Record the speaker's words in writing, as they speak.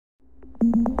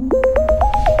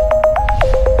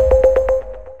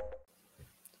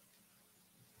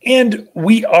And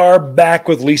we are back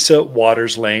with Lisa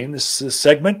Waters Lane. This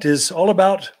segment is all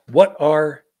about what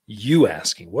are you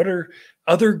asking? What are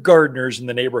other gardeners in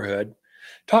the neighborhood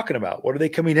talking about? What are they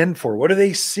coming in for? What are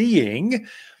they seeing?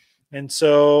 And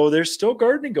so there's still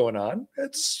gardening going on.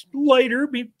 It's lighter.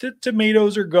 The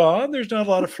tomatoes are gone. There's not a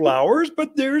lot of flowers,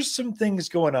 but there's some things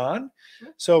going on.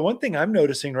 So one thing I'm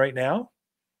noticing right now.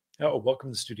 Oh, welcome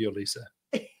to the studio, Lisa.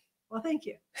 Well, thank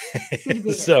you. Good to be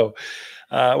here. So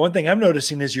one thing I'm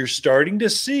noticing is you're starting to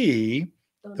see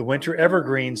the winter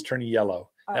evergreens turning yellow,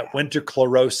 that winter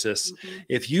chlorosis. Mm-hmm.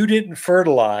 If you didn't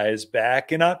fertilize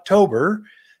back in October,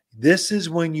 this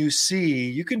is when you see,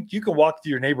 you can walk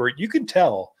through your neighborhood. You can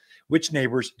tell which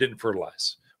neighbors didn't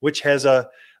fertilize, which has the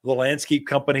landscape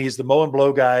companies, the mow and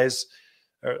blow guys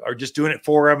are just doing it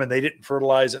for them and they didn't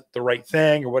fertilize it the right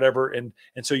thing or whatever. And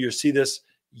so you see this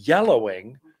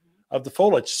yellowing of the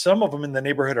foliage. Some of them in the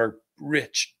neighborhood are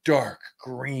rich, dark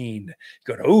green.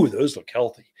 Going, oh, those look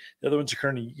healthy. The other ones are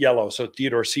turning yellow. So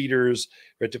Theodore cedars,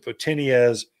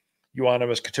 Retifotinias,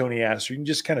 Euonymus cotoneaster. You can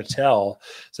just kind of tell.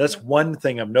 So that's one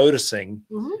thing I'm noticing.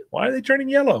 Mm-hmm. Why are they turning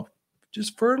yellow?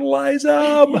 Just fertilize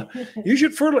them. You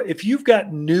should fertilize. If you've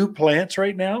got new plants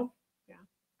right now,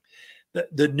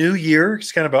 the new year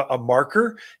is kind of a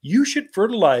marker. You should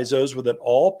fertilize those with an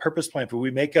all-purpose plant food.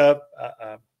 We make a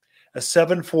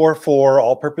 744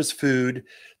 all-purpose food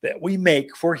that we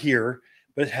make for here,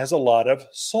 but it has a lot of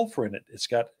sulfur in it. It's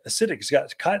got acidic. It's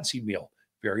got cottonseed meal,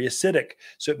 very acidic.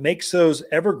 So it makes those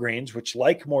evergreens, which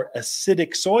like more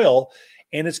acidic soil,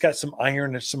 and it's got some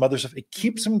iron and some other stuff. It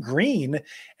keeps them green,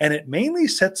 and it mainly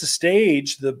sets the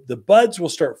stage. The buds will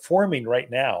start forming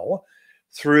right now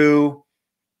through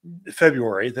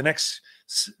February. The next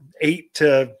 8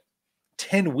 to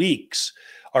 10 weeks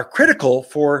are critical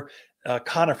for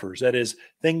conifers. That is,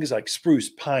 things like spruce,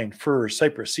 pine, fir,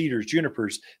 cypress, cedars,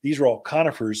 junipers. These are all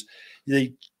conifers.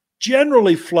 They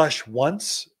generally flush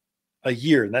once a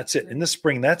year, and that's it. In the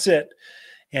spring, that's it.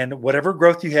 And whatever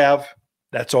growth you have,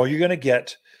 that's all you're going to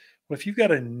get. Well, if you've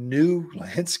got a new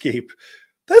landscape,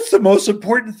 that's the most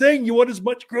important thing. You want as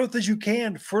much growth as you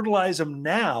can. Fertilize them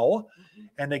now.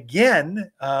 And again,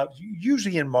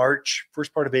 usually in March,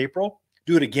 first part of April,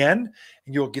 do it again,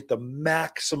 and you'll get the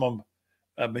maximum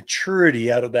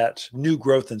maturity out of that new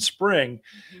growth in spring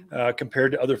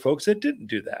compared to other folks that didn't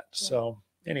do that. So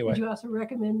anyway. Would you also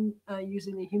recommend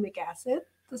using the humic acid?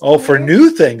 For new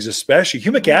things especially.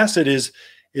 Humic acid is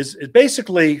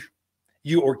basically,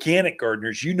 you organic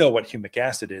gardeners, you know what humic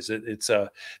acid is. It's if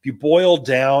you boil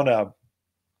down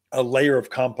a layer of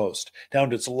compost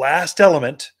down to its last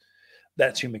element,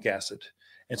 that's humic acid.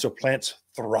 And so plants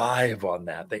thrive on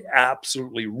that. They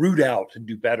absolutely root out and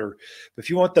do better. But if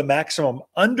you want the maximum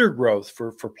undergrowth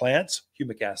for plants,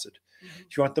 humic acid. Mm-hmm.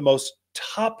 If you want the most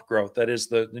top growth, that is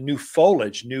the new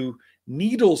foliage, new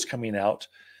needles coming out,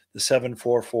 the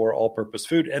 744 all-purpose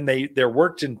food. And they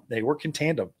work in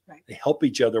tandem. Right. They help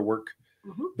each other work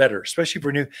better, especially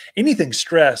for anything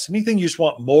stress, anything you just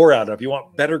want more out of. You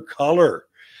want better color.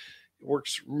 It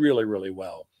works really, really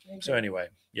well. So anyway,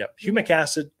 humic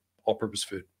acid, all-purpose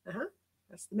food.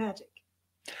 That's the magic.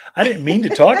 I didn't mean to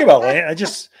talk about land.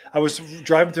 I was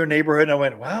driving through a neighborhood and I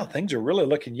went, wow, things are really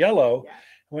looking yellow. Yeah.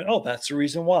 I went, oh, that's the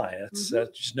reason why. That's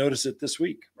just noticed it this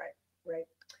week. Right.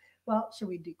 Well, should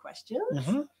we do questions?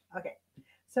 Okay.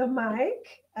 So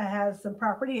Mike has some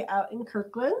property out in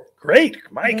Kirkland. Great,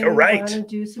 Mike. All right. Want to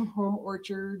do some home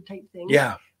orchard type things.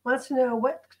 Yeah. Wants to know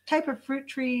what type of fruit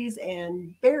trees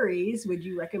and berries would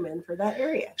you recommend for that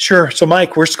area? Sure. So,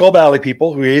 Mike, we're Skull Valley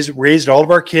people. We raised all of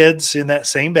our kids in that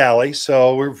same valley,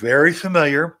 so we're very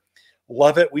familiar.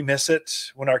 Love it. We miss it.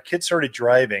 When our kids started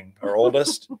driving, our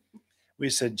oldest, we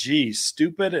said, geez,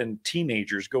 stupid and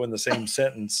teenagers go in the same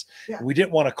sentence. Yeah. We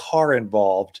didn't want a car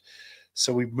involved,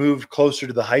 so we moved closer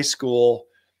to the high school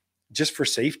just for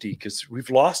safety because we've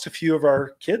lost a few of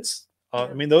our kids.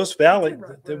 Those valley,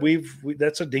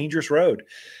 that's a dangerous road.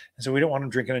 And so we don't want them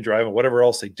drinking and driving, whatever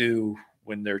else they do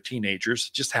when they're teenagers.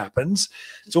 It just happens.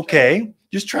 It's okay.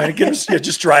 Just trying to get us,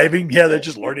 just driving. Yeah, they're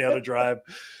just learning how to drive.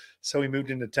 So we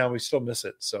moved into town. We still miss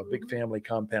it. So big family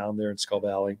compound there in Skull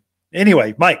Valley.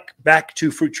 Anyway, Mike, back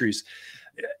to fruit trees.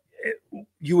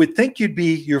 You would think you'd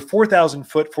be your 4,000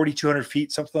 foot, 4,200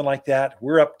 feet, something like that.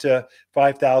 We're up to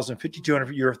 5,000, 5,200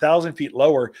 feet. You're 1,000 feet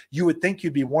lower. You would think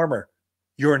you'd be warmer.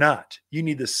 You're not. You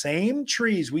need the same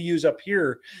trees we use up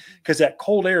here because that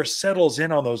cold air settles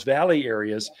in on those valley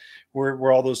areas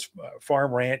where all those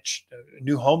farm ranch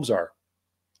new homes are.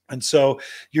 And so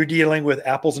you're dealing with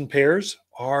apples and pears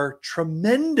are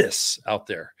tremendous out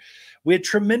there. We had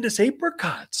tremendous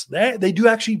apricots. They do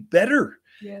actually better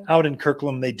out in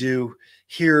Kirkland than they do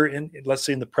here in, let's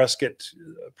say, in the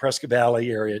Prescott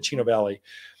Valley area, Chino Valley.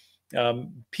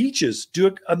 Peaches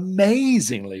do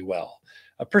amazingly well.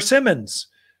 Persimmons,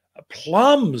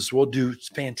 plums will do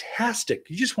fantastic.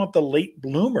 You just want the late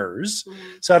bloomers.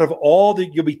 So out of all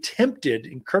that, you'll be tempted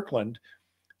in Kirkland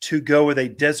to go with a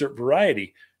desert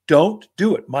variety. Don't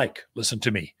do it, Mike. Listen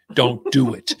to me. Don't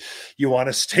do it. You want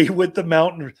to stay with the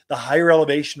mountain, the higher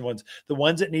elevation ones, the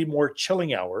ones that need more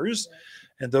chilling hours.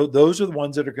 And those are the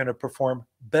ones that are going to perform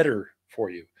better for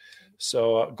you.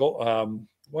 So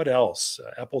what else?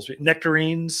 Apples,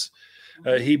 nectarines.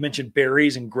 He mentioned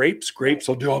berries and grapes. Grapes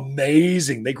will do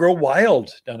amazing. They grow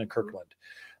wild down in Kirkland.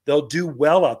 They'll do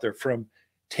well out there, from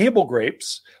table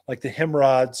grapes like the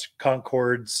Himrods,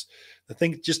 Concords,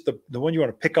 just the one you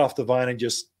want to pick off the vine and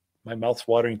just, my mouth's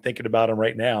watering thinking about them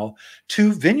right now,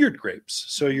 to vineyard grapes.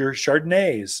 So your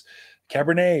Chardonnays,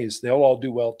 Cabernets, they'll all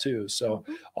do well too. So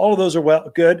all of those are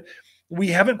good. We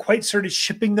haven't quite started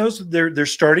shipping those. We're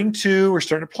starting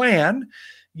to plan.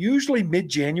 Usually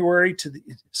mid-January to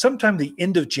sometime the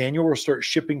end of January, we'll start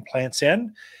shipping plants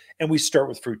in, and we start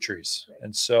with fruit trees.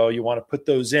 And so you want to put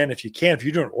those in if you can. If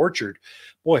you're doing an orchard,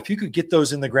 boy, if you could get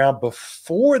those in the ground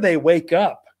before they wake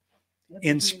up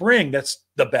in spring, that's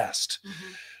the best.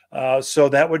 So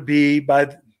that would be by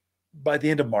the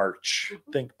end of March.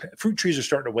 I think fruit trees are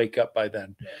starting to wake up by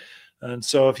then. And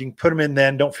so if you can put them in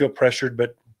then, don't feel pressured,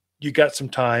 but you got some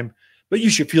time, but you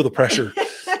should feel the pressure.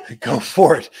 Go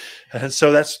for it. And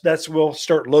so we'll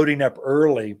start loading up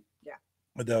early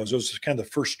with those. Those are kind of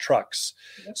the first trucks.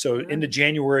 So into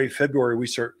January, February, we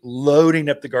start loading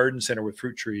up the garden center with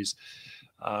fruit trees.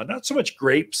 Not so much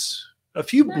grapes, a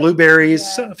few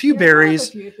blueberries, a few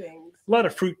berries, a lot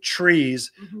of fruit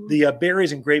trees. The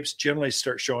berries and grapes generally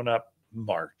start showing up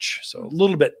March. So a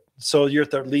little bit. So you're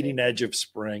at the leading edge of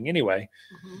spring. Anyway,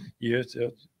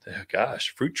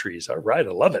 gosh, fruit trees. All right.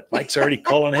 I love it. Mike's already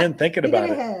calling in, thinking about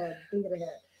it.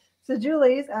 So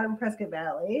Julie's out in Prescott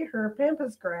Valley. Her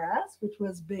pampas grass, which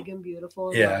was big and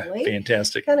beautiful and lovely,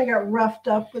 fantastic, kind of got roughed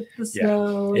up with the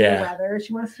snow and the weather.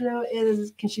 She wants to know,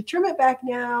 can she trim it back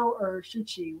now, or should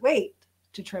she wait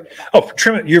to trim it back?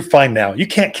 Trim it. You're fine now. You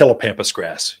can't kill a pampas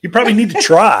grass. You probably need to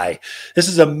try. This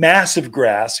is a massive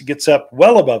grass. It gets up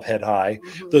well above head high,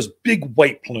 those big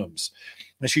white plumes.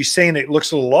 And she's saying it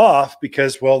looks a little off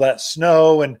because, that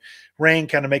snow and rain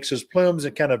kind of makes those plumes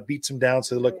and kind of beats them down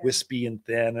so they look wispy and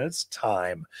thin. And it's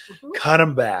time. Cut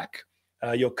them back.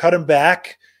 You'll cut them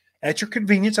back at your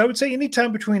convenience. I would say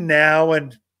anytime between now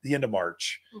and the end of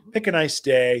March. Pick a nice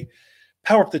day,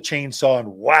 power up the chainsaw and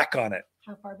whack on it.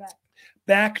 How far back?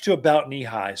 Back to about knee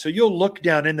high. So you'll look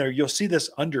down in there. You'll see this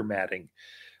undermatting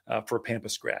for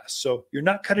pampas grass. So you're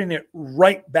not cutting it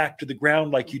right back to the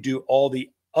ground like you do all the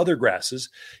other grasses.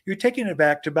 You're taking it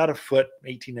back to about a foot,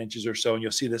 18 inches or so, and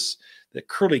you'll see the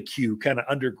curly Q kind of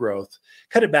undergrowth.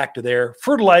 Cut it back to there,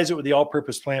 fertilize it with the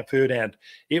all-purpose plant food, and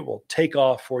it will take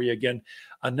off for you again.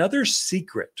 Another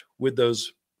secret with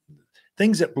those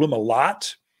things that bloom a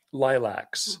lot,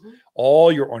 lilacs, all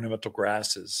your ornamental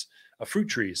grasses, fruit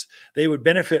trees, they would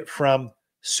benefit from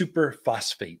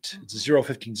superphosphate. It's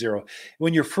 0,15,0.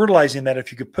 When you're fertilizing that, if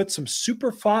you could put some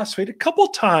superphosphate a couple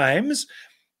times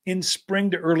in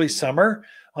spring to early summer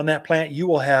on that plant, you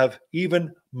will have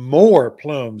even more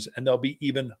plumes, and they'll be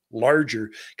even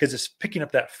larger because it's picking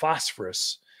up that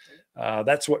phosphorus.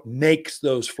 That's what makes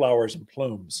those flowers and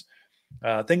plumes.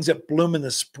 Things that bloom in the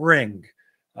spring,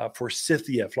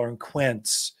 forsythia, flowering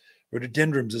quince,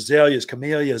 rhododendrons, azaleas,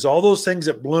 camellias, all those things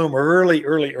that bloom early,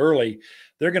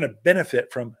 they're going to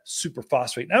benefit from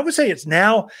superphosphate. And I would say it's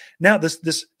now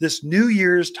this New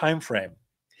Year's time frame.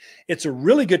 It's a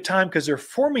really good time because they're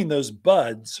forming those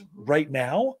buds right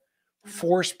now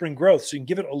for spring growth. So you can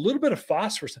give it a little bit of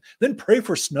phosphorus, then pray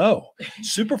for snow.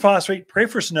 Superphosphate, pray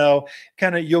for snow.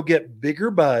 You'll get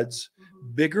bigger buds,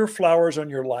 bigger flowers on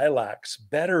your lilacs,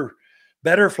 better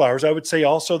flowers. I would say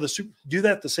also do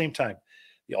that at the same time.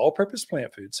 The all-purpose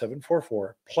plant food,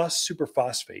 744, plus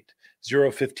superphosphate,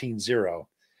 0,15,0.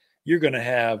 You're going to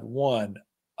have one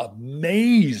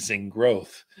amazing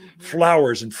growth,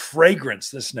 flowers and fragrance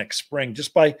this next spring.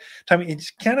 Just by time, it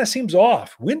kind of seems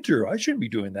off. Winter, I shouldn't be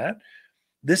doing that.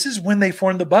 This is when they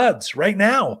form the buds right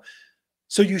now.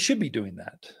 So you should be doing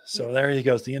that. So there you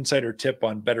go. It's the insider tip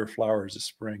on better flowers this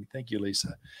spring. Thank you,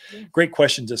 Lisa. Great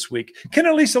questions this week. Ken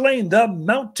and Lisa Lane, the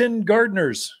Mountain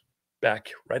Gardeners, back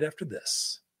right after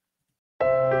this.